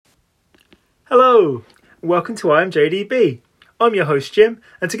Hello, welcome to I Am JDB. I'm your host Jim,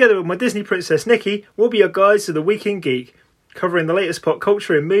 and together with my Disney princess Nikki, we'll be your guides to the Week in Geek, covering the latest pop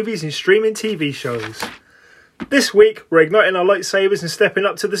culture in movies and streaming TV shows. This week, we're igniting our lightsabers and stepping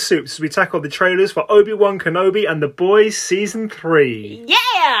up to the Supes as we tackle the trailers for Obi-Wan Kenobi and The Boys Season 3.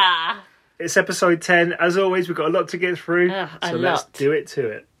 Yeah! It's episode 10. As always, we've got a lot to get through, so let's do it to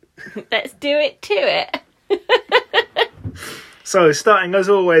it. Let's do it to it. So, starting as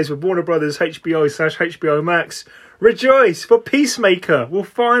always with Warner Brothers HBO/HBO Max, rejoice, for Peacemaker will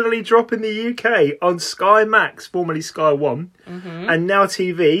finally drop in the UK on Sky Max, formerly Sky One, and Now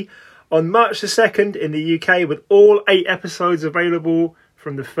TV on March the 2nd in the UK, with all 8 episodes available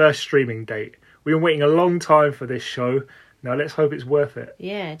from the first streaming date. We've been waiting a long time for this show. Now let's hope it's worth it.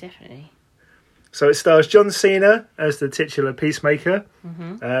 Yeah, definitely. So it stars John Cena as the titular Peacemaker,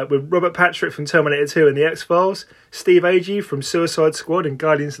 with Robert Patrick from Terminator 2 and The X-Files, Steve Agee from Suicide Squad and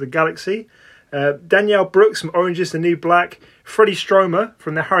Guardians of the Galaxy, Danielle Brooks from Orange is the New Black, Freddie Stromer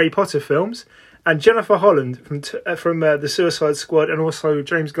from the Harry Potter films, and Jennifer Holland from the Suicide Squad and also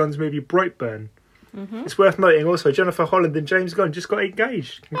James Gunn's movie Brightburn. It's worth noting also Jennifer Holland and James Gunn just got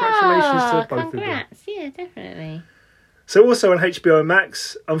engaged. Congratulations to both of them. Yeah, definitely. So also on HBO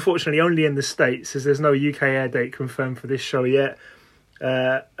Max, unfortunately only in the States, as there's no UK air date confirmed for this show yet,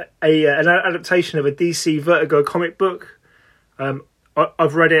 an adaptation of a DC Vertigo comic book.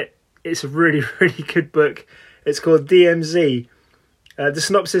 I've read it. It's a really, really good book. It's called DMZ. The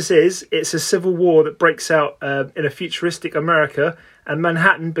synopsis is, it's a civil war that breaks out in a futuristic America, and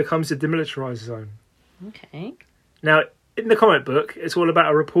Manhattan becomes a demilitarized zone. Okay. Now, in the comic book, it's all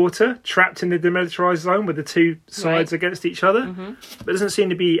about a reporter trapped in the demilitarized zone with the two sides against each other. But there doesn't seem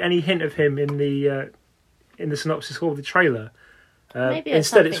to be any hint of him in the synopsis or the trailer.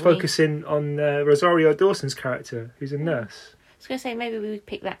 Instead, it's focusing on Rosario Dawson's character, who's a nurse. I was going to say, maybe we would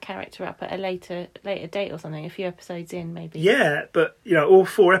pick that character up at a later date or something, a few episodes in, maybe. Yeah, but all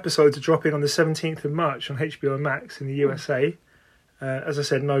 4 episodes are dropping on the 17th of March on HBO Max in the USA. As I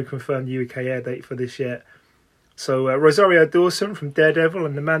said, no confirmed UK air date for this yet. So Rosario Dawson from Daredevil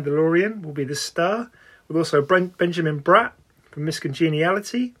and The Mandalorian will be the star, with also Benjamin Bratt from Miss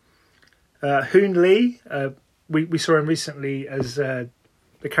Congeniality. Hoon Lee, we saw him recently as the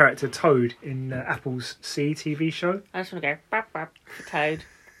character Toad in Apple's C TV show. I just want to go, bop, bop, for Toad.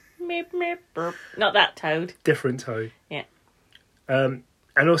 Meep, meep, burp. Not that Toad. Different Toad. Yeah. And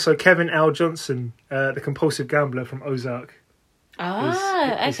also Kevin Al Johnson, the compulsive gambler from Ozark.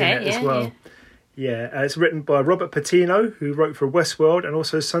 Is in it as well. Yeah, it's written by Robert Patino, who wrote for Westworld and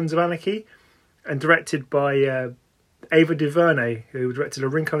also Sons of Anarchy, and directed by Ava DuVernay, who directed A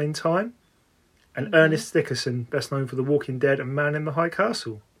Wrinkle in Time, and Ernest Dickerson, best known for The Walking Dead and Man in the High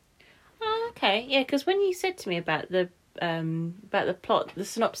Castle. Oh, okay. Yeah, because when you said to me about the plot, the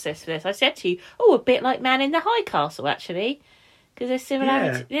synopsis for this, I said to you, a bit like Man in the High Castle, actually, because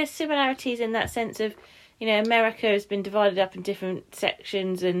there's similarities in that sense of, America has been divided up in different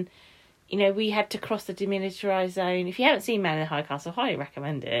sections, and we had to cross the demilitarized zone. If you haven't seen Man in the High Castle, I highly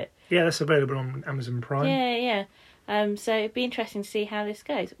recommend it. Yeah, that's available on Amazon Prime. Yeah. So it'd be interesting to see how this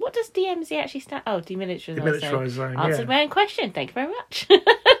goes. What does DMZ actually stand? Oh, demilitarized zone. Demilitarized zone. Answered my own question. Thank you very much.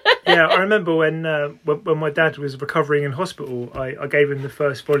 Yeah, I remember when my dad was recovering in hospital, I gave him the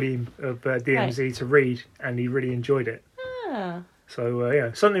first volume of DMZ to read, and he really enjoyed it. Ah.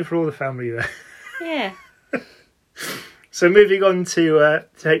 So something for all the family there. Yeah. So moving on to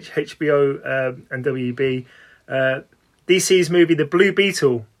HBO and WB, DC's movie The Blue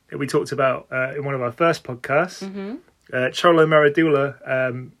Beetle that we talked about in one of our first podcasts. Cholo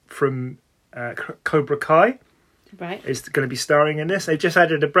Maradula from Cobra Kai is going to be starring in this. They've just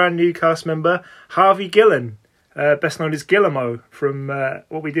added a brand new cast member, Harvey Gillen, best known as Guillermo from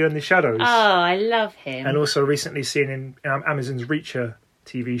What We Do in the Shadows. Oh, I love him. And also recently seen in Amazon's Reacher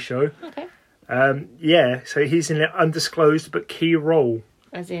TV show. Okay. So he's in an undisclosed but key role.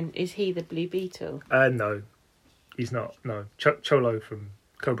 As in, is he the Blue Beetle? No, he's not. No, Cholo from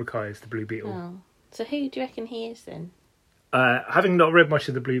Cobra Kai is the Blue Beetle. Oh, so who do you reckon he is then? Having not read much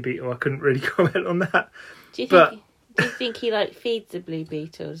of the Blue Beetle, I couldn't really comment on that. Do you think he feeds the Blue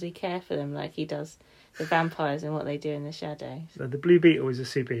Beetle? Does he care for them like he does the vampires and what they do in the shadows? So the Blue Beetle is a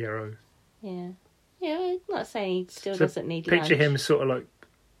superhero. Yeah. I'm not saying he still doesn't need picture lunch. him sort of like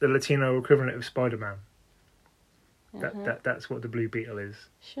the Latino equivalent of Spider-Man. That's what the Blue Beetle is.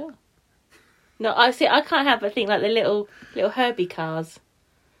 Sure. No, I can't help but think like the little Herbie cars,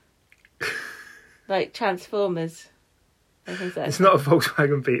 like Transformers. And things like it's not a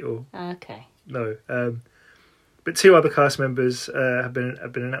Volkswagen Beetle. Okay. No, but 2 other cast members have been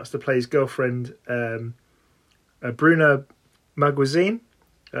announced to play his girlfriend, Bruna Marquezine,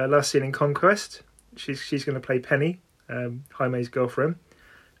 last seen in Conquest. She's going to play Penny, Jaime's girlfriend.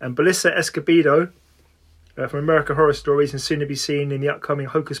 And Belissa Escobedo from American Horror Stories and soon to be seen in the upcoming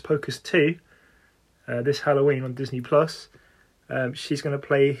Hocus Pocus 2 this Halloween on Disney+. She's going to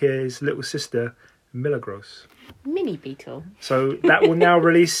play his little sister, Milagros. Mini Beetle. So that will now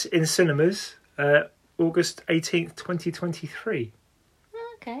release in cinemas August 18th, 2023.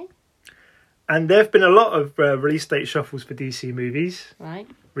 Okay. And there have been a lot of release date shuffles for DC movies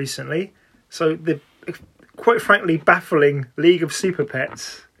recently. So the quite frankly baffling League of Super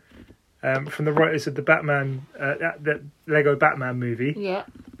Pets from the writers of the the Lego Batman movie. Yeah.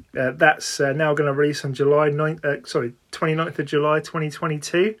 That's now going to release on 29th of July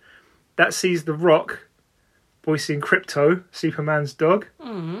 2022. That sees The Rock voicing Krypto, Superman's dog,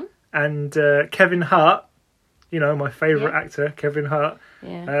 and Kevin Hart, my favourite actor, Kevin Hart,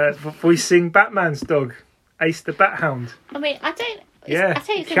 voicing Batman's dog, Ace the Bat Hound. I mean, I don't...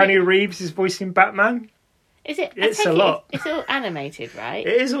 Keanu Reeves is voicing Batman. Is it? It's a lot. It's all animated, right?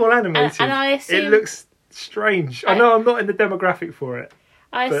 It is all animated. And I assume... It looks strange. I know I'm not in the demographic for it.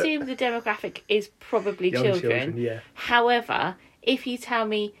 I assume the demographic is probably children. Yeah. However, if you tell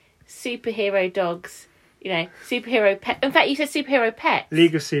me superhero dogs, superhero pet. In fact, you said superhero pets.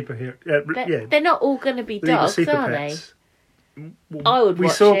 League of Superheroes. They're not all going to be dogs, are they? I would. We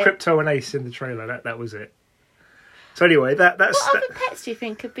watch saw it. Krypto and Ace in the trailer. That was it. So anyway, that's. What other pets do you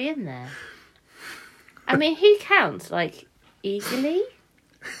think could be in there? I mean, who counts? Like Eagly?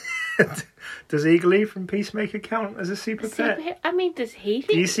 Does Eagly from Peacemaker count as a super pet? I mean, does he?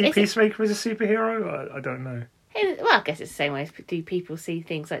 Do you see Peacemaker as a superhero? I don't know. Well, I guess it's the same way as do people see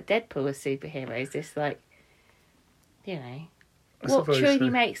things like Deadpool as superheroes. It's like, what truly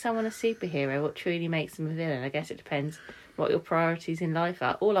makes someone a superhero? What truly makes them a villain? I guess it depends what your priorities in life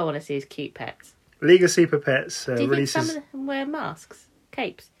are. All I want to see is cute pets. League of Super Pets do you releases... think some of them wear masks?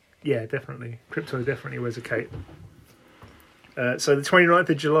 Capes? Yeah, definitely. Krypto definitely wears a cape. So the 29th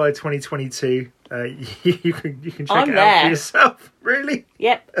of July 2022, you can check it out for yourself. Really?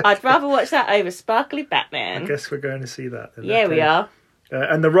 Yep. I'd rather watch that over Sparkly Batman. I guess we're going to see that. Yeah, we are.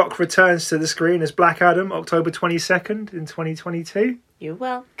 And The Rock returns to the screen as Black Adam October 22nd in 2022. You're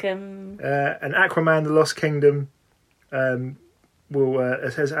welcome. And Aquaman The Lost Kingdom has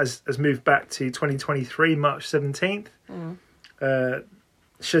moved back to 2023, March 17th.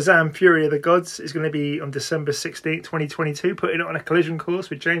 Shazam! Fury of the Gods is going to be on December 16th, 2022, putting it on a collision course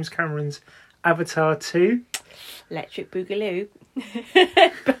with James Cameron's Avatar 2. Electric Boogaloo.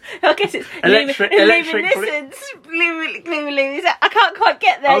 I guess it's Luminescent. Bluugaloo. I can't quite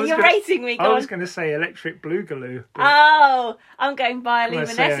get there. You're racing me. I was going to say Electric Bluugaloo. Oh, I'm going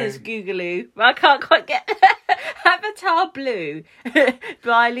Bioluminescence Googaloo. But I can't quite get Avatar Blue.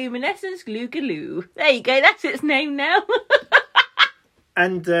 Bioluminescence Bluugaloo. There you go. That's its name now.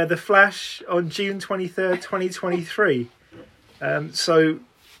 And The Flash on June 23rd, 2023. So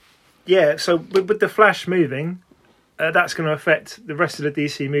with The Flash moving, that's going to affect the rest of the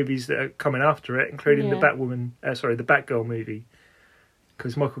DC movies that are coming after it, including the Batgirl movie.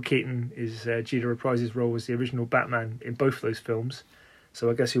 Because Michael Keaton is due to reprise his role as the original Batman in both those films. So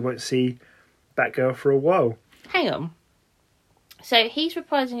I guess we won't see Batgirl for a while. Hang on. So he's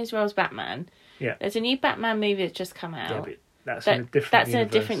reprising his role as Batman. Yeah. There's a new Batman movie that's just come out. Yeah, but in a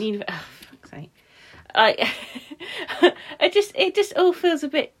different universe. Oh, fuck's sake. It just all feels a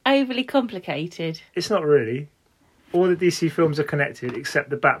bit overly complicated. It's not really. All the DC films are connected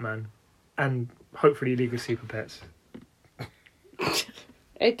except the Batman and hopefully League of Super Pets.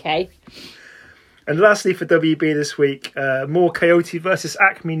 Okay. And lastly for WB this week, more Coyote versus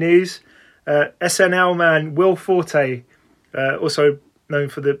Acme news. SNL man Will Forte, also known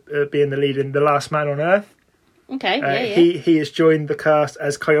for being the lead in The Last Man on Earth. Okay, He has joined the cast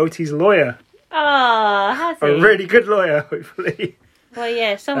as Coyote's lawyer. Oh, has he? A really good lawyer, hopefully. Well,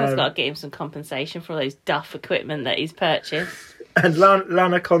 yeah, someone's got to give him some compensation for all those duff equipment that he's purchased. And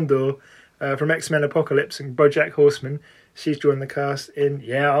Lana Condor from X-Men Apocalypse and BoJack Horseman, she's joined the cast in,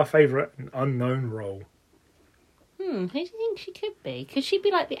 our favourite, An Unknown Role. Who do you think she could be? Could she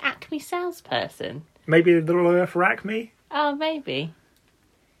be like the Acme salesperson? Maybe the lawyer for Acme? Oh, maybe.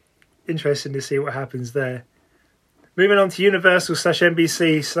 Interesting to see what happens there. Moving on to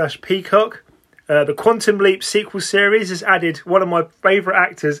Universal/NBC/Peacock. The Quantum Leap sequel series has added one of my favourite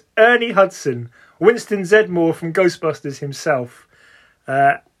actors, Ernie Hudson, Winston Zeddemore from Ghostbusters himself,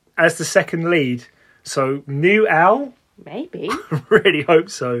 as the second lead. So, new Al? Maybe. Really hope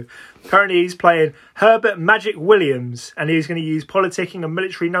so. Currently he's playing Herbert Magic Williams, and he's going to use politicking and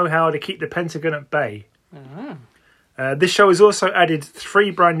military know-how to keep the Pentagon at bay. Oh. This show has also added 3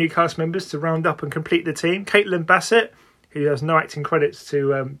 brand new cast members to round up and complete the team. Caitlin Bassett, who has no acting credits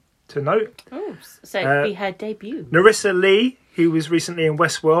to note. Oh, so it'd be her debut. Narissa Lee, who was recently in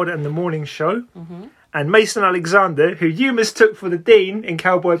Westworld and The Morning Show. And Mason Alexander, who you mistook for the Dean in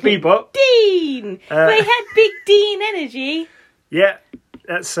Cowboy Bebop. Dean! They had big Dean energy. Yeah,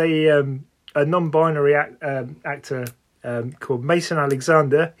 that's a non-binary actor called Mason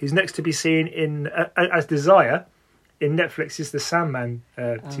Alexander, who's next to be seen in as Desire in Netflix's The Sandman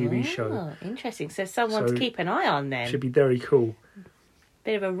TV show. Interesting. So someone to keep an eye on then. Should be very cool.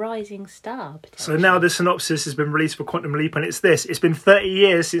 Bit of a rising star, So now the synopsis has been released for Quantum Leap, and it's this. It's been 30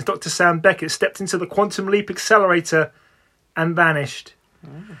 years since Dr. Sam Beckett stepped into the Quantum Leap accelerator and vanished.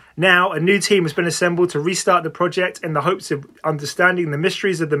 Now, a new team has been assembled to restart the project in the hopes of understanding the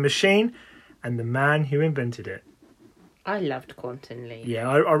mysteries of the machine and the man who invented it. I loved Quantum Leap. Yeah,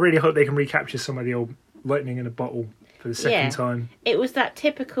 I really hope they can recapture some of the old lightning in a bottle for the second time. It was that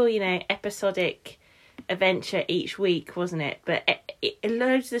typical, episodic adventure each week, wasn't it? But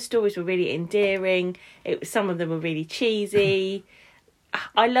loads of the stories were really endearing. Some of them were really cheesy.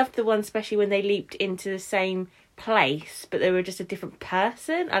 I loved the one, especially when they leaped into the same place, but they were just a different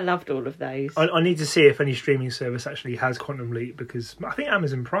person. I loved all of those. I need to see if any streaming service actually has Quantum Leap, because I think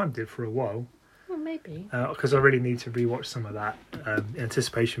Amazon Prime did for a while. Well, maybe. Because I really need to rewatch some of that in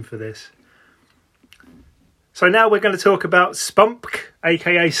anticipation for this. So now we're going to talk about Spunk,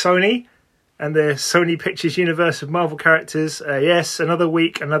 aka Sony, and the Sony Pictures universe of Marvel characters. Yes, another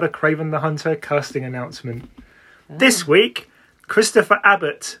week, another Kraven the Hunter casting announcement. This week, Christopher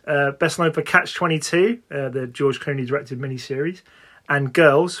Abbott, best known for Catch-22, the George Clooney directed miniseries, and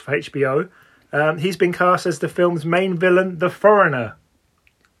Girls for HBO. He's been cast as the film's main villain, the Foreigner.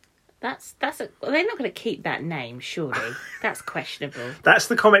 They're not going to keep that name, surely. That's questionable. That's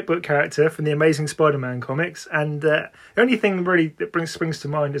the comic book character from the Amazing Spider-Man comics, and the only thing really that springs to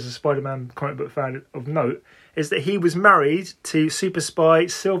mind as a Spider-Man comic book fan of note is that he was married to super spy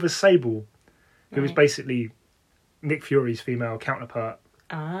Silver Sable, who was basically Nick Fury's female counterpart.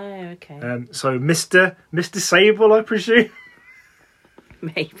 Oh, okay. So Mr. Sable, I presume?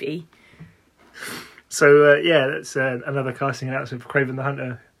 Maybe. So, that's another casting announcement for Kraven the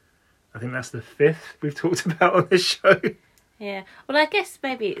Hunter. I think that's the 5th we've talked about on this show. Yeah. Well, I guess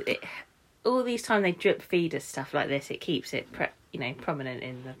maybe all these time they drip feed us stuff like this, it keeps it prominent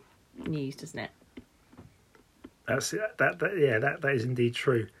in the news, doesn't it? That is indeed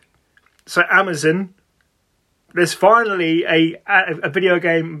true. So Amazon, there's finally a video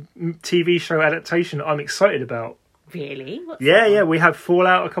game TV show adaptation I'm excited about. Really? What's yeah. We had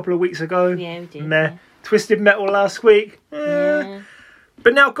Fallout a couple of weeks ago. Yeah, we did. Yeah. Twisted Metal last week. Yeah.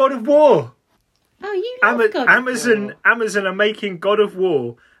 But now God of War. Oh, you love God of War. Amazon are making God of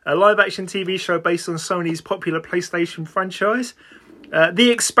War, a live-action TV show based on Sony's popular PlayStation franchise. The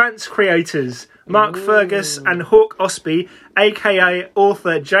Expanse creators, Mark Fergus and Hawk Osby, a.k.a.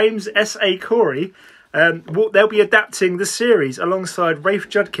 author James S.A. Corey, they'll be adapting the series alongside Rafe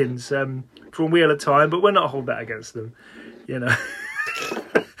Judkins from Wheel of Time, but we're not hold that against them,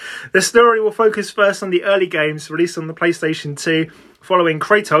 The story will focus first on the early games released on the PlayStation 2, following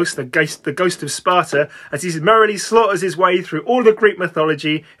Kratos, the ghost of Sparta, as he merrily slaughters his way through all the Greek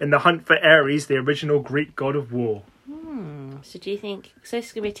mythology in the hunt for Ares, the original Greek god of war. So do you think... So this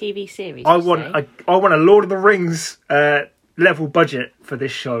is going to be a TV series, I want a Lord of the Rings level budget for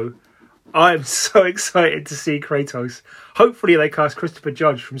this show. I'm so excited to see Kratos. Hopefully they cast Christopher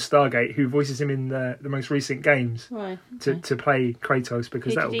Judge from Stargate, who voices him in the most recent games, to play Kratos,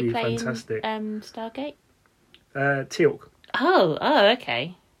 because that would be fantastic. Stargate? Teal'c. Oh,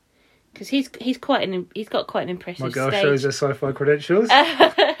 okay. Because he's got quite an impressive. My girl shows her sci-fi credentials.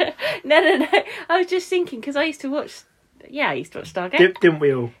 No. I was just thinking, because I used to watch Stargate. Didn't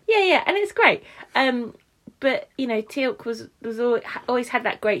we all? Yeah, and it's great. But Teal'c was always had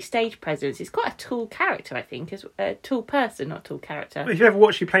that great stage presence. He's quite a tall character, I think, as a tall person, not tall character. Well, if you ever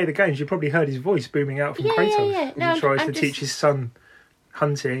watched you play the games, you probably heard his voice booming out from Kratos. Yeah. No, he tries to teach his son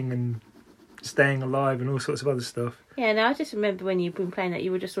hunting and staying alive and all sorts of other stuff. Yeah, no, I just remember when you've been playing that,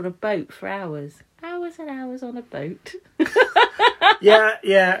 you were just on a boat for hours and hours on a boat. yeah.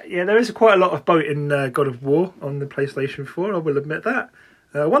 There is quite a lot of boat in God of War on the PlayStation 4. I will admit that.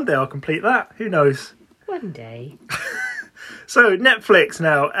 One day I'll complete that. Who knows? One day. So Netflix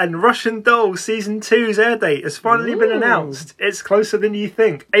now, and Russian Doll Season 2's air date has finally been announced. It's closer than you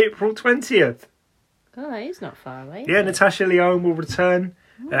think. April 20th. Oh, that is not far away. Yeah, Natasha Lyonne will return.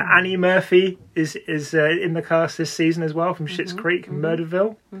 Annie Murphy is in the cast this season as well, from Schitt's Creek and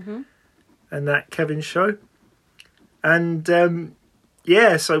Murderville, and that Kevin show. And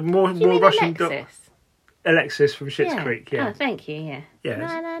so more Russian Doll. Alexis from Schitt's Creek, yeah. Oh, thank you, yeah.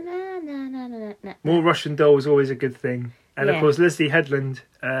 Yeah. More Russian Doll is always a good thing. And of course, Leslie Headland,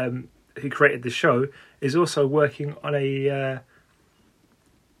 who created the show, is also working on a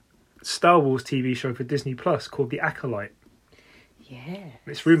Star Wars TV show for Disney Plus called The Acolyte. Yeah.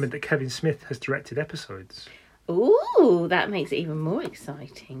 It's rumoured that Kevin Smith has directed episodes. Ooh, that makes it even more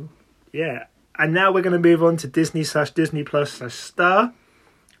exciting. Yeah. And now we're going to move on to Disney Plus / Star.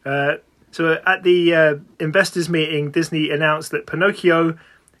 So at the investors meeting, Disney announced that Pinocchio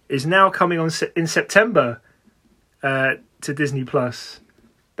is now coming on in September to Disney Plus.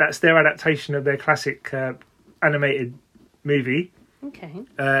 That's their adaptation of their classic animated movie. Okay.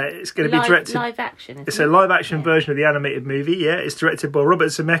 It's going to be directed live action. It's a live action version of the animated movie. Yeah, it's directed by Robert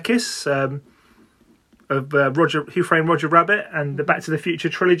Zemeckis of Who Framed Roger Rabbit and the Back to the Future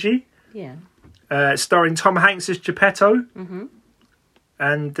trilogy. Yeah. Starring Tom Hanks as Geppetto. Mm-hmm.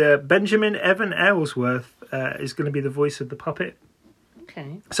 And Benjamin Evan Ellsworth is going to be the voice of the puppet.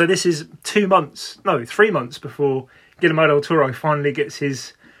 Okay. So this is 3 months before Guillermo del Toro finally gets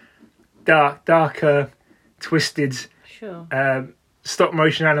his darker, twisted stop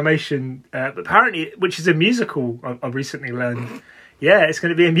motion animation. Apparently, which is a musical, I've recently learned. Yeah, it's going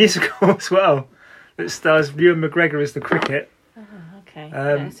to be a musical as well. That stars Ewan McGregor as the cricket. Oh, okay.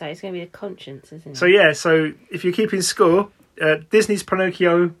 So it's going to be a conscience, isn't it? So yeah, so if you're keeping score, Disney's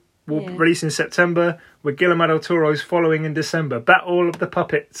Pinocchio will release in September, with Guillermo del Toro's following in December. Battle of the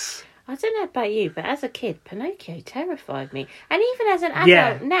Puppets. I don't know about you, but as a kid, Pinocchio terrified me. And even as an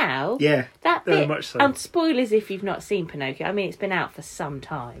adult now, that bit, much so. And spoilers if you've not seen Pinocchio. I mean, it's been out for some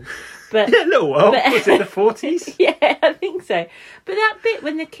time. But yeah, a little while. Was it the 40s? Yeah, I think so. But that bit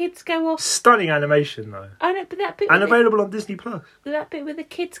when the kids go off... Stunning animation, though. I know, but that bit... And available on Disney+. That bit where the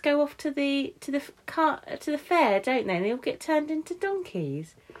kids go off to the fair, don't they? And they all get turned into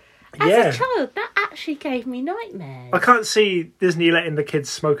donkeys. As a child, that actually gave me nightmares. I can't see Disney letting the kids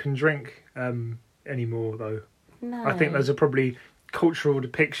smoke and drink anymore, though. No. I think those are probably cultural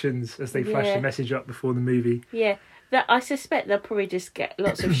depictions as they flash the message up before the movie. Yeah, I suspect they'll probably just get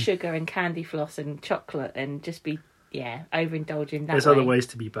lots of sugar and candy floss and chocolate and just be, overindulging that There's way. other ways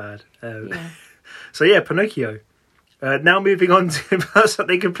to be bad. So, Pinocchio. Now moving on to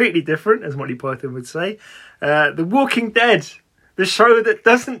something completely different, as Monty Python would say. The Walking Dead. The show that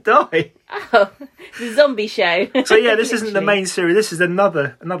doesn't die. Oh, the zombie show. So this isn't the main series. This is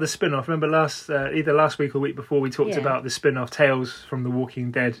another spin-off. Remember either last week or week before we talked about the spin-off Tales from the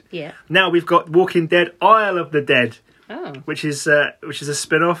Walking Dead. Yeah. Now we've got Walking Dead Isle of the Dead. Oh. Which is a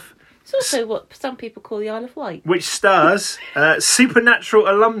spin-off. It's also what some people call the Isle of Wight. Which stars Supernatural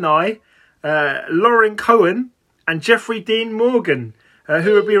alumni Lauren Cohen and Jeffrey Dean Morgan,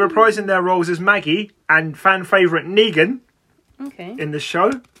 who will be reprising their roles as Maggie and fan favourite Negan. Okay. In the show,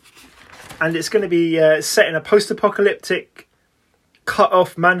 and it's going to be set in a post-apocalyptic,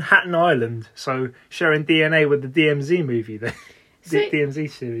 cut-off Manhattan Island, so sharing DNA with the DMZ movie there, the DMZ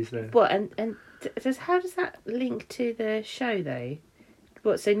series there. What and how does that link to the show though?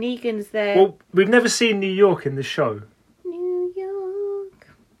 What? So Negan's there. Well, we've never seen New York in the show. New York,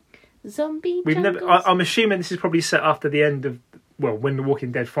 zombie. I'm assuming this is probably set after the end of when The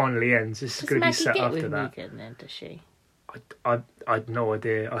Walking Dead finally ends. This is going to be set after that. Negan, then, does she? I had no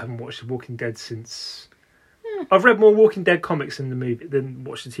idea. I haven't watched The Walking Dead since... I've read more Walking Dead comics in the movie than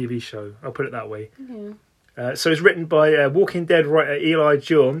watched the TV show. I'll put it that way. Yeah. So it's written by Walking Dead writer Eli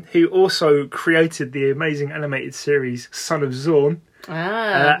Jorn, who also created the amazing animated series Son of Zorn. Okay.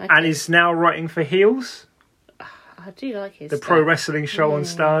 And is now writing for Heels. I do like his The stuff. pro wrestling show on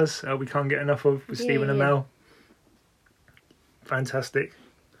Stars. We can't get enough of with Stephen Amell. Fantastic.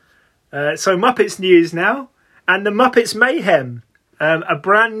 So Muppets news now. And the Muppets Mayhem, a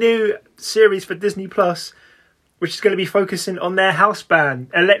brand new series for Disney Plus, which is going to be focusing on their house band,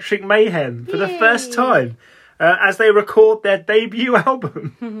 Electric Mayhem, for the first time, as they record their debut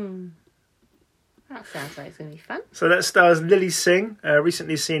album. That sounds like it's going to be fun. So that stars Lily Singh,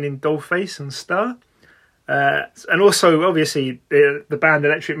 recently seen in Dollface on Star. And also, obviously, the band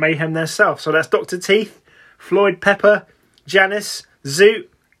Electric Mayhem themselves. So that's Dr. Teeth, Floyd Pepper, Janice, Zoot,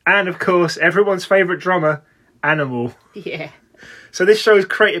 and, of course, everyone's favourite drummer, Animal. Yeah. So this show is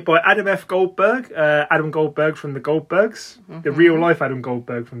created by Adam F. Goldberg, Adam Goldberg from the Goldbergs, the real life Adam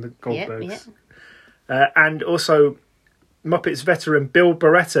Goldberg from the Goldbergs, and also Muppets veteran Bill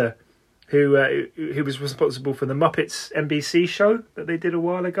Barretta, who was responsible for the Muppets NBC show that they did a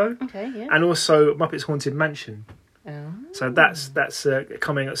while ago, and also Muppets Haunted Mansion. Oh. So that's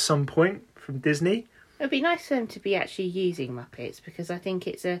coming at some point from Disney. It would be nice for them to be actually using Muppets, because I think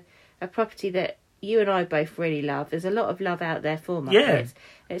it's a property that you and I both really love. There's a lot of love out there for Muppets. Yeah.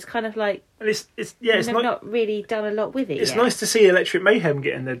 It's kind of like... And it's not really done a lot with it It's yet. nice to see Electric Mayhem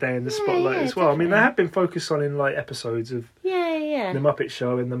getting their day in the spotlight as well. Definitely. I mean, they have been focused on in like episodes of Yeah. the Muppet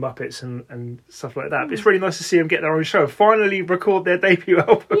Show and the Muppets and stuff like that. But it's really nice to see them get their own show. Finally record their debut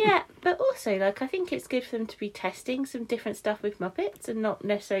album. Yeah, but also, like, I think it's good for them to be testing some different stuff with Muppets and not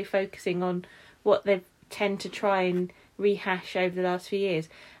necessarily focusing on what they tend to try and rehash over the last few years.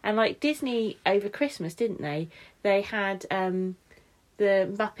 And like Disney over Christmas, didn't they? They had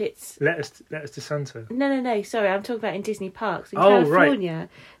the Muppets. Let us to Santa. No. Sorry, I'm talking about in Disney parks in Oh, California. Right.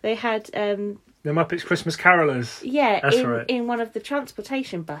 They had The Muppets Christmas Carolers. yeah, That's right. in one of the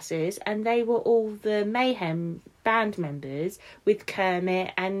transportation buses, and they were all the Mayhem band members with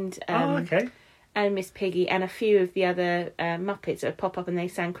Kermit and Okay. and Miss Piggy and a few of the other Muppets that would pop up and they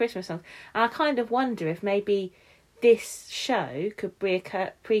sang Christmas songs. And I kind of wonder if maybe this show could be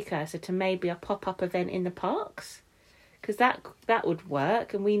a precursor to maybe a pop-up event in the parks. Because that would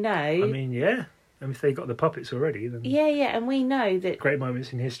work, and we know... I mean, yeah. I mean, if they got the puppets already, then... Yeah, and we know that... Great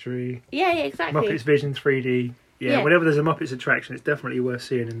moments in history. Yeah, exactly. Muppets Vision 3D. Yeah, whenever there's a Muppets attraction, it's definitely worth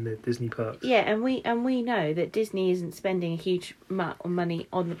seeing in the Disney parks. Yeah, and we know that Disney isn't spending a huge amount of money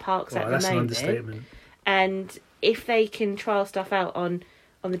on the parks at the moment. That's an understatement. And if they can trial stuff out on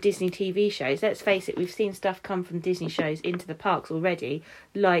the Disney TV shows, let's face it, we've seen stuff come from Disney shows into the parks already.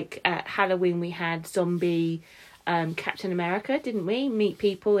 Like at Halloween, we had zombie Captain America, didn't we? Meet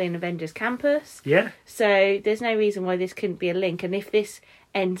people in Avengers Campus. Yeah. So there's no reason why this couldn't be a link. And if this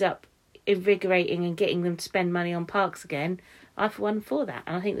ends up invigorating and getting them to spend money on parks again, I've won for that.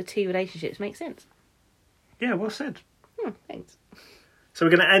 And I think the two relationships make sense. Yeah, well said. Thanks. So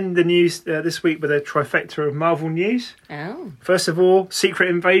we're going to end the news this week with a trifecta of Marvel news. Oh. First of all, Secret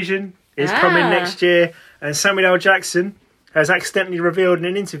Invasion is coming next year, and Samuel L. Jackson has accidentally revealed in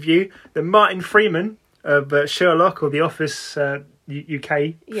an interview that Martin Freeman of Sherlock or The Office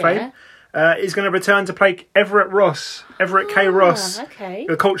UK fame is going to return to play Everett K. Ross, okay.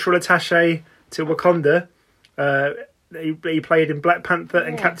 the cultural attaché to Wakanda. He played in Black Panther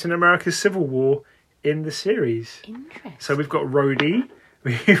and Captain America Civil War in the series. Interesting. So we've got Rhodey,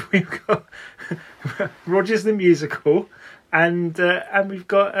 we've got Rogers the Musical, and we've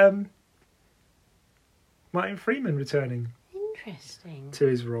got Martin Freeman returning Interesting. to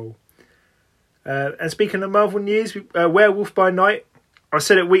his role. And speaking of Marvel news, Werewolf by Night, I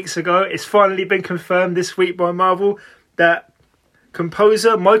said it weeks ago, it's finally been confirmed this week by Marvel that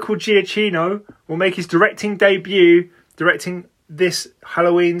composer Michael Giacchino will make his directing debut directing this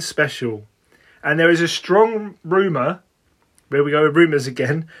Halloween special. And there is a strong rumour, there we go, rumours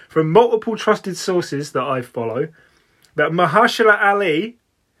again, from multiple trusted sources that I follow, that Mahershala Ali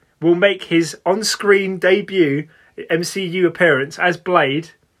will make his on-screen debut MCU appearance as Blade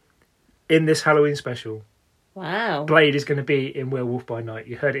in this Halloween special. Wow. Blade is going to be in Werewolf by Night.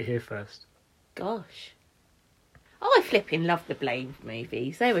 You heard it here first. Gosh. Oh, I flipping love the Blade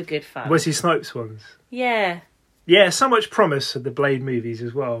movies. They were good fun. Wesley Snipes ones. Yeah. Yeah, so much promise of the Blade movies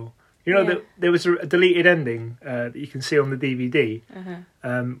as well. You know, that there was a deleted ending that you can see on the DVD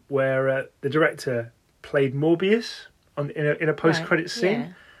where the director played Morbius in a post-credits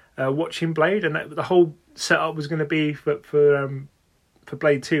scene watching Blade, and the whole setup was going to be for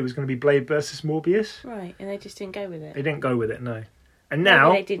Blade 2 was going to be Blade versus Morbius. Right, and they just didn't go with it. They didn't go with it, no. And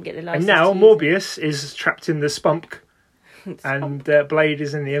now, they didn't get the license. And now to use Morbius is trapped in the Spunk, and Blade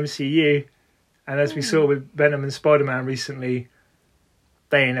is in the MCU. And as we saw with Venom and Spider-Man recently,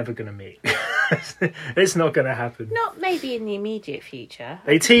 they ain't ever going to meet. It's not going to happen. Not maybe in the immediate future.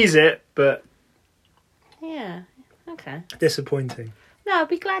 They tease it, but yeah, okay. Disappointing. No, I'd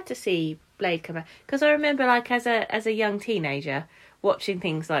be glad to see Blade come back, because I remember, like, as a young teenager, watching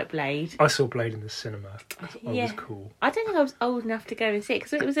things like Blade. I saw Blade in the cinema. I was cool. I don't think I was old enough to go and see it,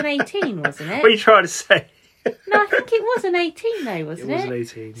 because it was an 18, wasn't it? What are you trying to say? No, I think it was an 18 though, wasn't it? It was an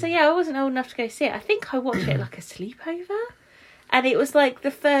 18. So yeah, I wasn't old enough to go see it. I think I watched it like a sleepover. And it was like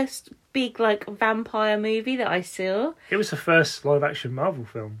the first big like vampire movie that I saw. It was the first live action Marvel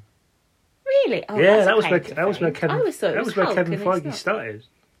film. Really? Oh, yeah, that was where Kevin Feige not. started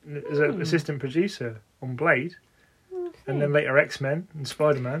as an assistant producer on Blade. And then later X-Men and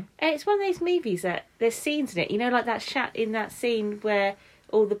Spider-Man. And it's one of those movies that there's scenes in it, you know, like in that scene where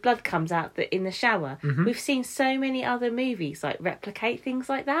all the blood comes out in the shower. Mm-hmm. We've seen so many other movies like replicate things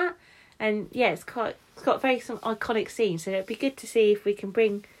like that, and yeah, it's got some iconic scenes. So it'd be good to see if we can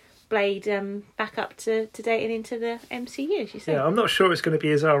bring Blade back up to date and into the MCU, as you say. Yeah, I'm not sure it's going to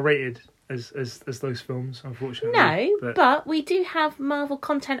be as R-rated as those films, unfortunately. No, but we do have Marvel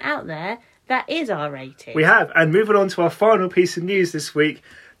content out there that is R-rated. We have, and moving on to our final piece of news this week,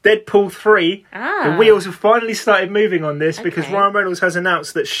 Deadpool 3. The wheels have finally started moving on this because Ryan Reynolds has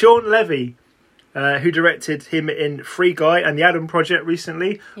announced that Sean Levy, who directed him in Free Guy and The Adam Project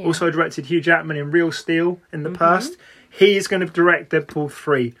recently, also directed Hugh Jackman in Real Steel in the past. He is going to direct Deadpool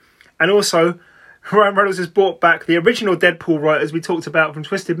 3. And also, Ryan Reynolds has brought back the original Deadpool writers we talked about from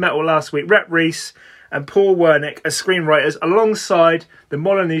Twisted Metal last week, Rhett Reese and Paul Wernick as screenwriters, alongside the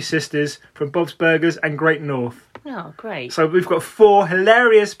Molyneux sisters from Bob's Burgers and Great North. Oh, great. So we've got 4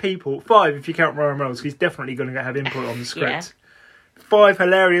 hilarious people, 5 if you count Ryan Reynolds, he's definitely going to have input on the script. 5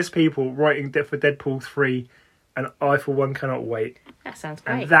 hilarious people writing for Deadpool 3, and I, for one, cannot wait. That sounds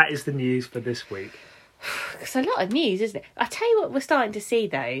great. And that is the news for this week. It's a lot of news, isn't it? I tell you what we're starting to see,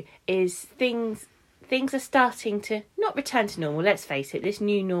 though, is things are starting to not return to normal. Let's face it, this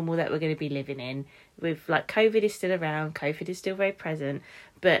new normal that we're going to be living in, with like COVID is still around, COVID is still very present,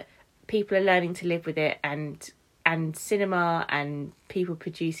 but people are learning to live with it, and cinema and people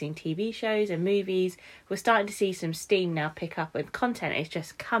producing TV shows and movies, we're starting to see some steam now pick up, and content is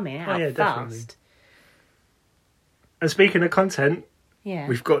just coming out fast. Definitely. And speaking of content,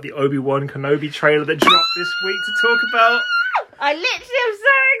 we've got the Obi-Wan Kenobi trailer that dropped this week to talk about. I literally am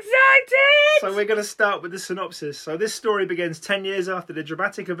so excited! So we're going to start with the synopsis. So this story begins 10 years after the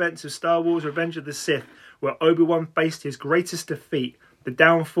dramatic events of Star Wars Revenge of the Sith, where Obi-Wan faced his greatest defeat, the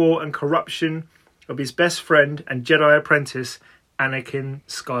downfall and corruption of his best friend and Jedi apprentice, Anakin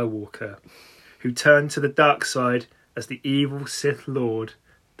Skywalker, who turned to the dark side as the evil Sith Lord,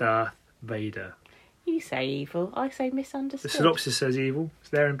 Darth Vader. You say evil, I say misunderstood. The synopsis says evil.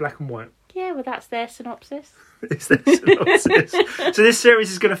 It's there in black and white. Yeah, well, that's their synopsis. It's their synopsis. So this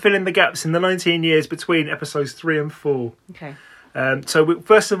series is going to fill in the gaps in the 19 years between episodes 3 and 4. Okay.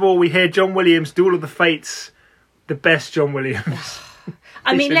 First of all, we hear John Williams' Duel of the Fates, the best John Williams.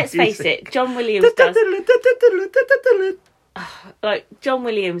 I mean, let's face it, John Williams does... John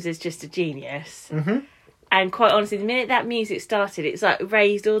Williams is just a genius. Mm-hmm. And quite honestly, the minute that music started, it's like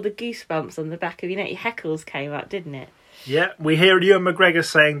raised all the goosebumps on the back of your heckles came up, didn't it? Yeah, we hear Ewan McGregor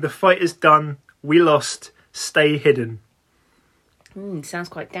saying, "The fight is done, we lost, stay hidden." Sounds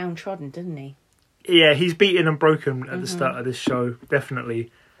quite downtrodden, doesn't he? Yeah, he's beaten and broken at the start of this show,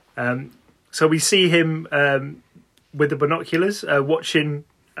 definitely. So we see him with the binoculars, watching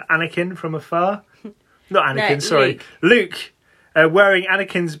Anakin from afar. Not Anakin, sorry. Luke wearing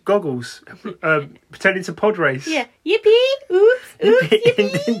Anakin's goggles, pretending to pod race. Yeah, yippee! Oops,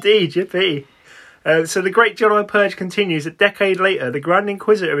 yippee! Indeed, yippee. So the Great Jedi Purge continues. A decade later, the Grand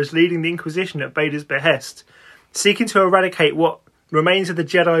Inquisitor is leading the Inquisition at Vader's behest, seeking to eradicate what remains of the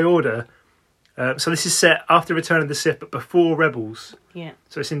Jedi Order. So this is set after Return of the Sith, but before Rebels. Yeah.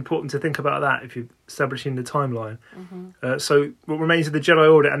 So it's important to think about that if you're establishing the timeline. Mm-hmm. So what remains of the Jedi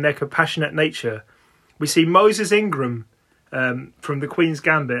Order and their compassionate nature. We see Moses Ingram from the Queen's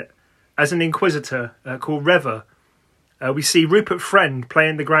Gambit as an Inquisitor called Reva. We see Rupert Friend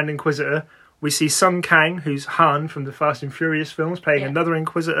playing the Grand Inquisitor. We see Sung Kang, who's Han from the Fast and Furious films, playing another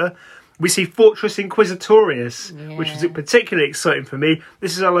Inquisitor. We see Fortress Inquisitorius, which is particularly exciting for me.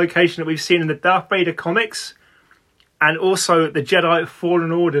 This is a location that we've seen in the Darth Vader comics and also the Jedi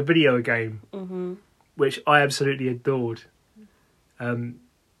Fallen Order video game, which I absolutely adored.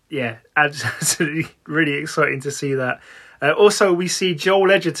 Absolutely really exciting to see that. Also, we see Joel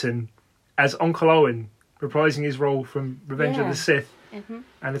Edgerton as Uncle Owen, reprising his role from Revenge of the Sith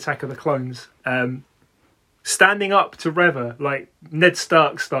and Attack of the Clones. Standing up to Reva, like Ned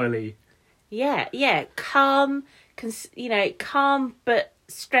Stark style-y. Yeah, calm, calm but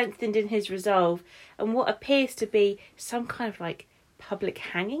strengthened in his resolve, and what appears to be some kind of like public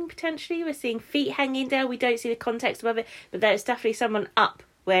hanging potentially. We're seeing feet hanging down. We don't see the context above it, but there's definitely someone up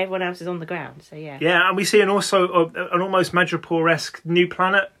where everyone else is on the ground. So yeah. Yeah, and we see an almost Madripoor-esque new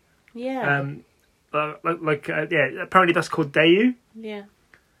planet. Yeah. Apparently that's called Dayu. Yeah.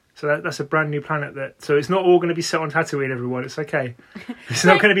 So that's a brand new planet. So it's not all going to be set on Tatooine, everyone. It's okay. It's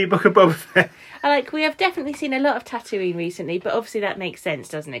not going to be Book of Boba Fett. We have definitely seen a lot of Tatooine recently, but obviously that makes sense,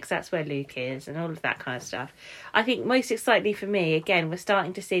 doesn't it? Because that's where Luke is and all of that kind of stuff. I think most excitingly for me, again, we're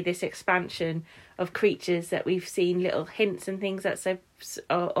starting to see this expansion of creatures that we've seen little hints and things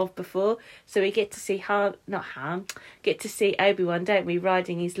of before. So we get to see get to see Obi-Wan, don't we,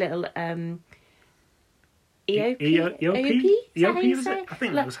 riding his little EOP? Was it? I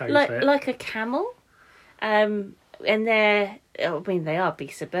think that was how you say it. Like a camel. And they are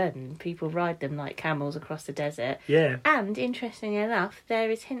beasts of burden. People ride them like camels across the desert. Yeah. And interestingly enough, there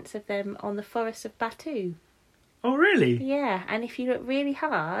is hints of them on the forests of Batuu. Oh, really? Yeah, and if you look really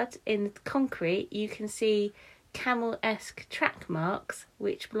hard in the concrete, you can see camel-esque track marks,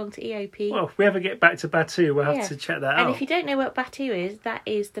 which belong to EOP. Well, if we ever get back to Batuu, we'll have to check that out. And if you don't know what Batuu is, that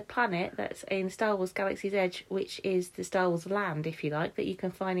is the planet that's in Star Wars Galaxy's Edge, which is the Star Wars land, if you like, that you can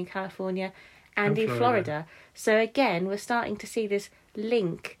find in California and in Florida. So again, we're starting to see this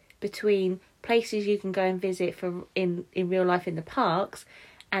link between places you can go and visit in real life in the parks,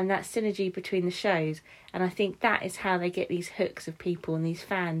 and that synergy between the shows. And I think that is how they get these hooks of people and these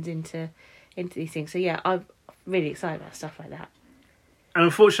fans into these things. So yeah, I'm really excited about stuff like that. And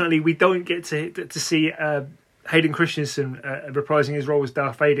unfortunately, we don't get to see Hayden Christensen reprising his role as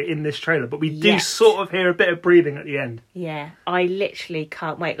Darth Vader in this trailer, but we do sort of hear a bit of breathing at the end. Yeah, I literally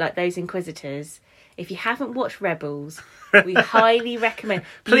can't wait. Like those Inquisitors, if you haven't watched Rebels, we highly recommend.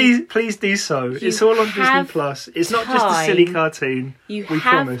 Please do so. It's all on Disney Plus. It's not just a silly cartoon. We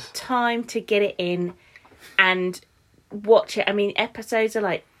promise. Time to get it in and watch it. I mean, episodes are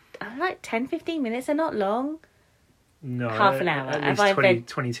like 10-15 minutes. They're not long. No, half an hour. At least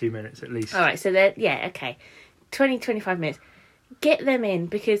 22 minutes at least. All right, so they're 20-25 minutes. Get them in,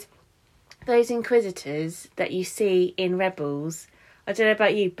 because those Inquisitors that you see in Rebels, I don't know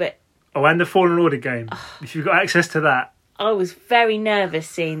about you, but and the Fallen Order game. If you've got access to that. I was very nervous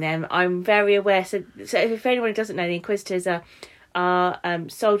seeing them. I'm very aware. So if anyone doesn't know, the Inquisitors are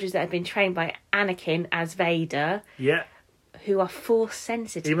soldiers that have been trained by Anakin as Vader. Yeah. Who are Force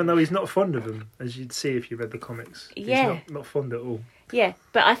sensitive. Even though he's not fond of them, as you'd see if you read the comics. Yeah. He's not fond at all. Yeah,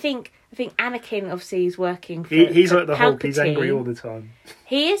 but I think Anakin obviously is working for He's like the Palpatine. Hulk, he's angry all the time.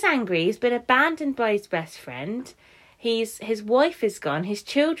 He is angry, he's been abandoned by his best friend. His wife is gone, his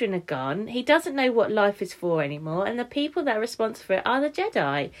children are gone, he doesn't know what life is for anymore, and the people that are responsible for it are the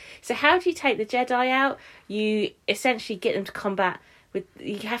Jedi. So how do you take the Jedi out? You essentially get them to combat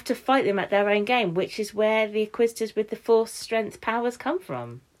you have to fight them at their own game, which is where the Inquisitors with the Force strength powers come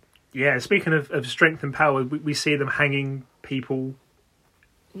from. Yeah, speaking of strength and power, we see them hanging people.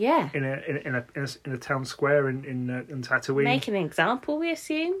 Yeah. In a town square in Tatooine. Make an example, we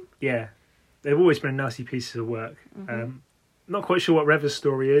assume. Yeah, they've always been nasty pieces of work. Mm-hmm. Not quite sure what Reva's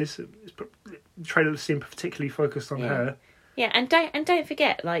story is. The trailer seemed particularly focused on her. Yeah, and don't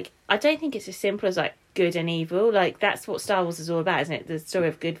forget, like, I don't think it's as simple as like good and evil. Like, that's what Star Wars is all about, isn't it? The story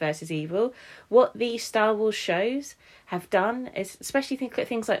of good versus evil. What these Star Wars shows have done is, especially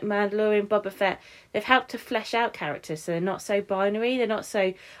things like Mandalorian, Boba Fett, they've helped to flesh out characters so they're not so binary. They're not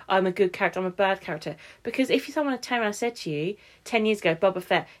so, I'm a good character, I'm a bad character. Because if someone had turned around and said to you 10 years ago, Boba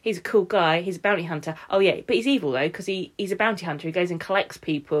Fett, he's a cool guy, he's a bounty hunter. Oh yeah, but he's evil though, because he's a bounty hunter. He goes and collects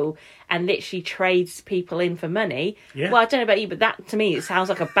people and literally trades people in for money. Yeah. Well, I don't know about you, but that to me, it sounds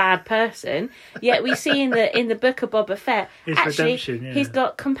like a bad person. Yet we see in the book of Boba Fett, he's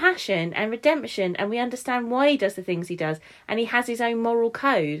got compassion and redemption, and we understand why he does the things he does, and he has his own moral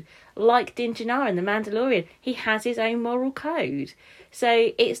code. Like Din Djarin in The Mandalorian, he has his own moral code.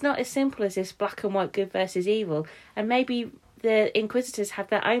 So it's not as simple as this black and white good versus evil. And maybe the Inquisitors have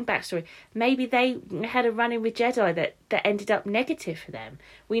their own backstory. Maybe they had a run-in with Jedi that ended up negative for them.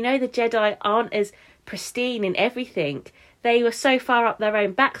 We know the Jedi aren't as pristine in everything. They were so far up their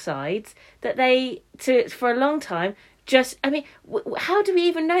own backsides that for a long time, how do we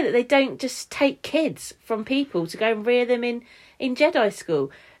even know that they don't just take kids from people to go and rear them in Jedi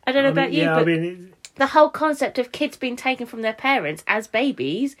school? I don't know about you, but the whole concept of kids being taken from their parents as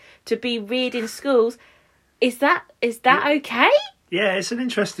babies to be reared in schools, is that okay? Yeah, it's an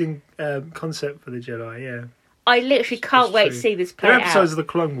interesting concept for the Jedi, yeah. I literally can't wait to see this play out. There are episodes of the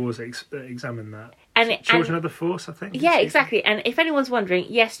Clone Wars that examine that. Children of the Force, I think. Yeah, exactly. And if anyone's wondering,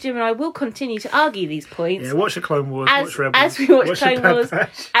 yes, Jim and I will continue to argue these points. Yeah, watch the Clone Wars, watch Rebels. As we watch Clone Wars,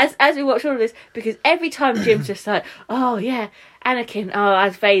 as we watch all of this, because every time Jim's just like, oh yeah, Anakin,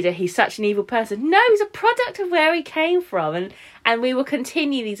 as Vader, he's such an evil person. No, he's a product of where he came from. And we will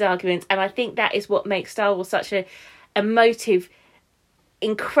continue these arguments. And I think that is what makes Star Wars such a emotive,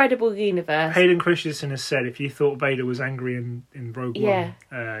 incredible universe. Hayden Christensen has said if you thought Vader was angry in Rogue One,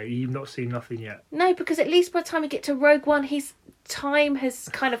 you've not seen nothing yet. No, because at least by the time we get to Rogue One, his time has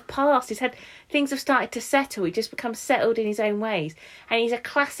kind of passed. Things have started to settle. He just becomes settled in his own ways. And he's a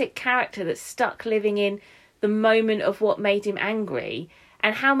classic character that's stuck living in the moment of what made him angry.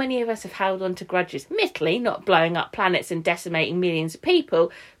 And how many of us have held on to grudges? Admittedly, not blowing up planets and decimating millions of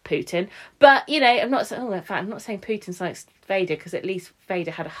people, Putin. But, I'm not saying Putin's like Vader, because at least Vader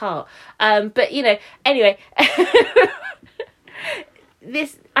had a heart. But, anyway.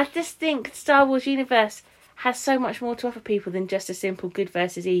 I just think Star Wars universe has so much more to offer people than just a simple good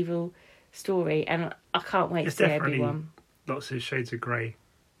versus evil story. And I can't wait to see everyone. Lots of shades of grey.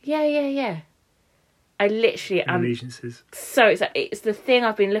 Yeah. I literally am allegiances. so excited. It's the thing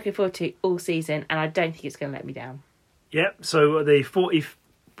I've been looking forward to all season, and I don't think it's going to let me down. Yep, so the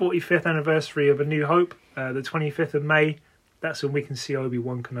 45th anniversary of A New Hope, the 25th of May, that's when we can see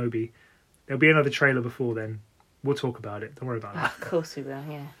Obi-Wan Kenobi. There'll be another trailer before then. We'll talk about it. Don't worry about that. Of course we will,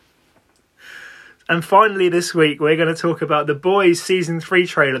 yeah. And finally this week, we're going to talk about The Boys Season 3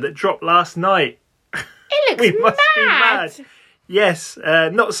 trailer that dropped last night. It looks We must be mad. mad. Yes,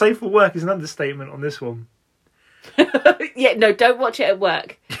 not safe for work is an understatement on this one. Yeah, no, don't watch it at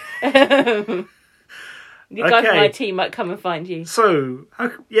work. The guy from my team might come and find you. So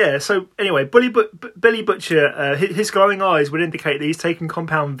anyway, Billy Butcher, his glowing eyes would indicate that he's taken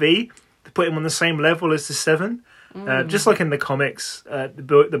Compound V to put him on the same level as the Seven. Just like in the comics,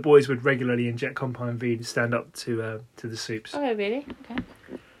 the boys would regularly inject Compound V to stand up to the Supes. Oh, really? Okay.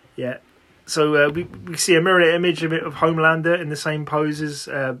 Yeah. So we see a mirror image of Homelander in the same pose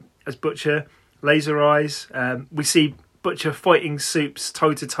as Butcher, laser eyes. We see Butcher fighting Supes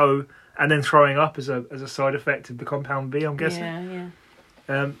toe to toe and then throwing up as a side effect of the Compound V, I'm guessing.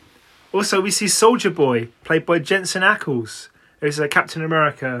 Yeah. Also, we see Soldier Boy, played by Jensen Ackles, who's a Captain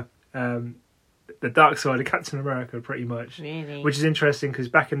America, the dark side of Captain America, pretty much. Really? Which is interesting because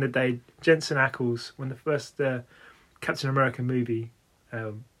back in the day, Jensen Ackles, when the first Captain America movie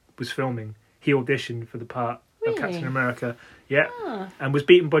was filming, he auditioned for the part of Captain America. Yeah. And was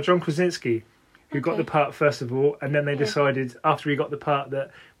beaten by John Krasinski, who got the part first of all, and then they decided after he got the part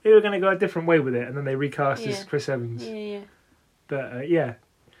that they were going to go a different way with it, and then they recast as Chris Evans. Yeah.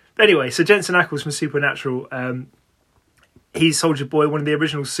 But anyway, so Jensen Ackles from Supernatural, he's Soldier Boy, one of the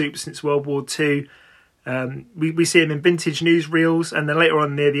original Supes since World War II. We see him in vintage newsreels, and then later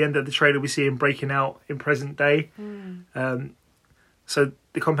on near the end of the trailer we see him breaking out in present day. So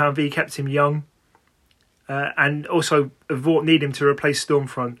the Compound V kept him young. And also, Vought need him to replace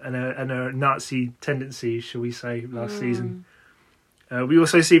Stormfront and a Nazi tendencies, shall we say, last season. We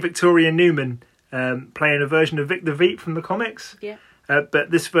also see Victoria Newman playing a version of Vic the Veep from the comics. Yeah.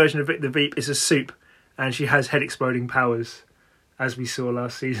 But this version of Vic the Veep is a Supe, and she has head-exploding powers, as we saw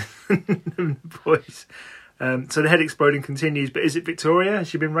last season in The Boys. So the head exploding continues, but is it Victoria? Has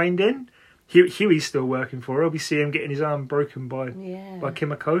she been reined in? Huey's still working for her. We see him getting his arm broken by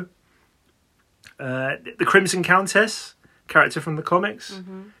Kimiko. The Crimson Countess, character from the comics,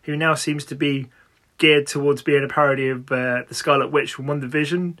 who now seems to be geared towards being a parody of the Scarlet Witch from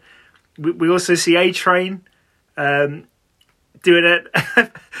WandaVision. We also see A-Train doing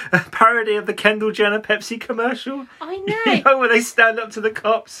a parody of the Kendall Jenner Pepsi commercial. I know. You know, where they stand up to the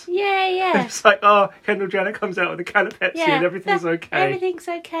cops. Yeah. It's like, Kendall Jenner comes out with a can of Pepsi and everything's okay. Everything's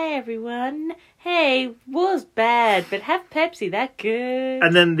okay, everyone. Hey, war's bad, but have Pepsi, that's good.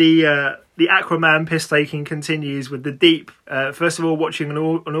 And then the Aquaman piss-taking continues with the Deep. First of all, watching an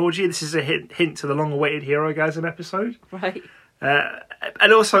orgy. This is a hint to the long-awaited Herogasm episode. Right.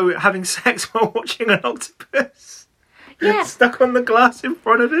 And also having sex while watching an octopus. Yeah. Stuck on the glass in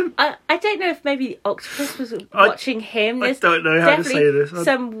front of him. I don't know if maybe the octopus was watching him. I don't know how to say this.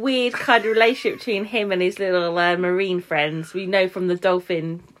 Some weird kind of relationship between him and his little marine friends. We know from the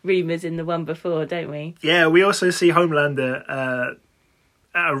dolphin rumours in the one before, don't we? Yeah, we also see Homelander at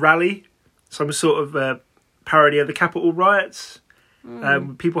a rally. Some sort of parody of the Capitol riots.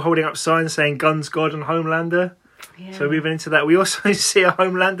 People holding up signs saying "Guns, God" and Homelander. Yeah. So moving into that, we also see a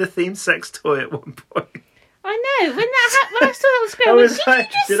Homelander-themed sex toy at one point. I know. When I saw that on screen, did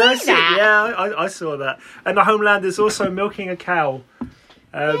you just see that? Yeah, I saw that. And the Homelander's also milking a cow.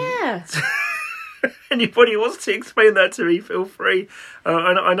 Yeah. Anybody who wants to explain that to me, feel free.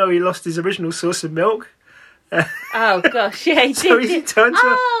 I know he lost his original source of milk. Oh, gosh, yeah, he so did. he turned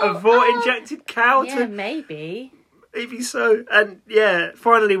to a Vought-injected cow? Yeah, maybe. Maybe so. And,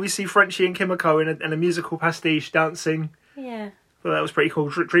 finally we see Frenchie and Kimiko in a musical pastiche dancing. Yeah. Well, that was pretty cool.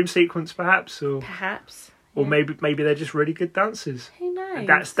 Dream sequence, perhaps? Perhaps. Or maybe they're just really good dancers. Who knows? And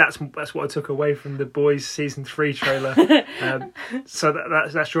that's what I took away from the Boys Season 3 trailer. So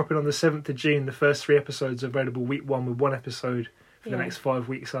that's dropping on the 7th of June. The first 3 episodes are available week 1 with 1 episode for the next 5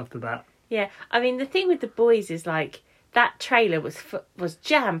 weeks after that. Yeah, I mean, the thing with the Boys is, like, that trailer was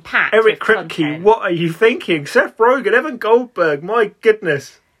jam-packed Eric with Kripke, content. What are you thinking? Seth Rogen, Evan Goldberg, my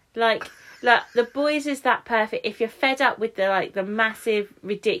goodness. Like, the Boys is that perfect. If you're fed up with the massive,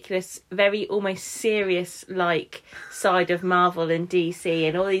 ridiculous, very almost serious side of Marvel and DC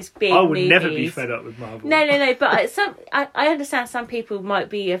and all these big movies. I would never be fed up with Marvel. No. But I understand some people might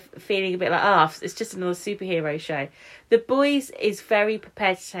be feeling a bit like, it's just another superhero show. The Boys is very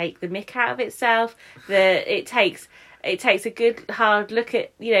prepared to take the mick out of itself. It takes a good hard look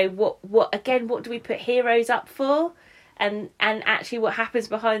at what do we put heroes up for. and actually what happens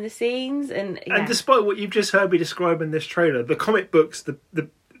behind the scenes. And despite what you've just heard me describe in this trailer, the comic books the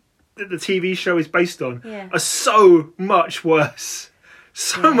TV show is based on are so much worse.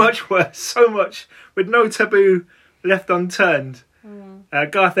 So much worse. So much, with no taboo left unturned.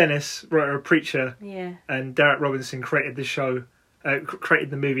 Garth Ennis, writer of Preacher, and Derek Robinson created the show,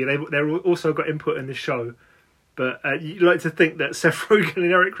 created the movie. They also got input in the show. But you like to think that Seth Rogen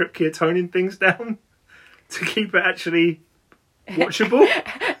and Eric Kripke are toning things down to keep it actually watchable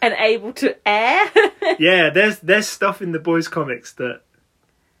and able to air. Yeah, there's stuff in the boys' comics that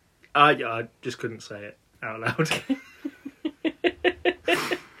I just couldn't say it out loud.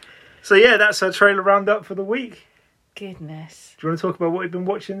 So yeah, that's our trailer roundup for the week. Goodness. Do you want to talk about what we've been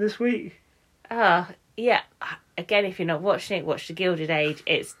watching this week? Yeah. Again, if you're not watching it, watch The Gilded Age.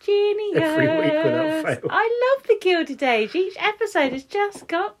 It's genius. Every week without fail. I love The Gilded Age. Each episode has just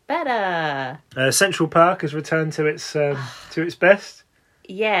got better. Central Park has returned to its best.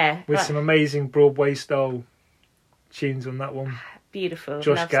 Yeah. With some amazing Broadway-style tunes on that one. Beautiful.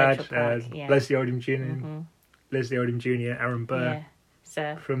 Josh Gad, Leslie Odom Jr., Leslie Odom Jr., Aaron Burr.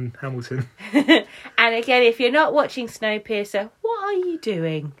 Yeah. From Hamilton. And again, if you're not watching Snowpiercer, what are you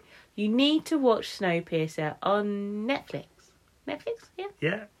doing? You need to watch Snowpiercer on Netflix. Netflix, yeah?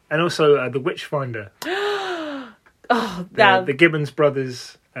 Yeah. And also The Witchfinder. The Gibbons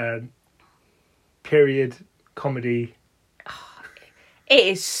brothers period comedy. It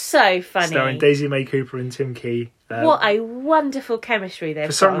is so funny. Starring Daisy May Cooper and Tim Key. What a wonderful chemistry they've got.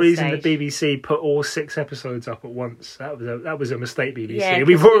 For some reason, stage. the BBC put all 6 episodes up at once. That was a mistake, BBC. Yeah,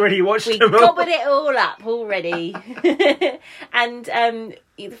 We've already watched them all. We gobbled it all up already. And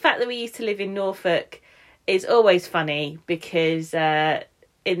the fact that we used to live in Norfolk is always funny because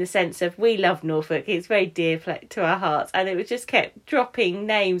in the sense of we love Norfolk, it's very dear to our hearts, and it was just kept dropping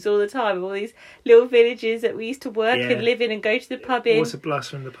names all the time of all these little villages that we used to work and live in and go to the pub in. What's a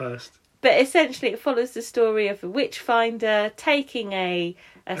blast from the past? But essentially, it follows the story of a witchfinder taking a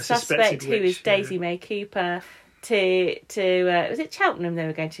suspect who is Daisy May Cooper to was it Cheltenham they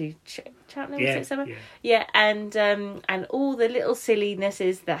were going to? Cheltenham, was it somewhere? Yeah, and all the little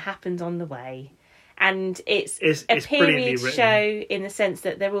sillinesses that happens on the way. And it's a period show in the sense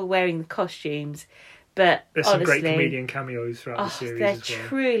that they're all wearing the costumes. But there's honestly, some great comedian cameos throughout the series there as well.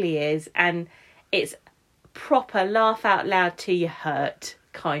 truly is. And it's proper laugh out loud till you hurt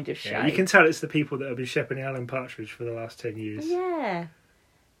kind of show. Yeah, you can tell it's the people that have been shepherding Alan Partridge for the last 10 years. Yeah.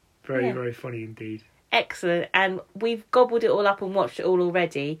 Very, very funny indeed. Excellent. And we've gobbled it all up and watched it all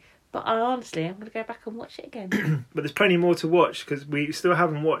already. But honestly, I'm going to go back and watch it again. But there's plenty more to watch because we still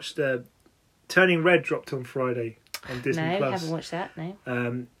haven't watched... Turning Red dropped on Friday on Disney+. No, I haven't watched that,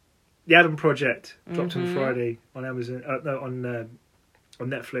 no. The Adam Project dropped on Friday on Amazon... on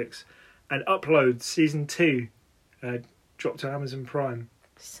Netflix. And Upload Season 2 dropped on Amazon Prime.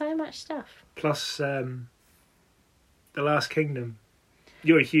 So much stuff. Plus The Last Kingdom.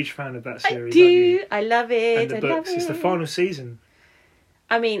 You're a huge fan of that series, I do. aren't you? I love it. And the books. It's the final season.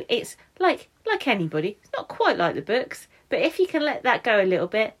 I mean, it's like anybody. It's not quite like the books. But if you can let that go a little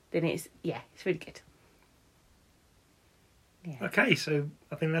bit, then it's really good. Yeah. Okay, so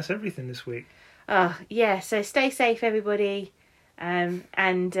I think that's everything this week. So stay safe, everybody. And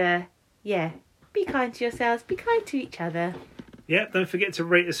be kind to yourselves, be kind to each other. Yeah, don't forget to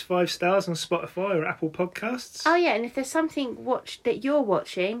rate us 5 stars on Spotify or Apple Podcasts. Oh yeah, and if there's something that you're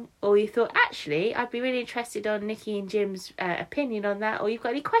watching, or you thought, actually, I'd be really interested on Nikki and Jim's opinion on that, or you've got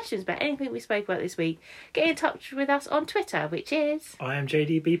any questions about anything we spoke about this week, get in touch with us on Twitter, which is... I am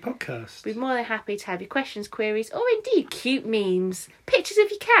JDB Podcast. We're more than happy to have your questions, queries, or indeed cute memes. Pictures of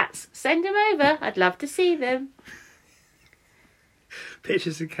your cats, send them over. I'd love to see them.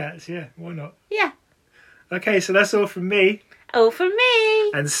 Pictures of cats, yeah, why not? Yeah. Okay, so that's all from me. All from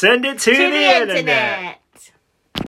me. And send it to the internet.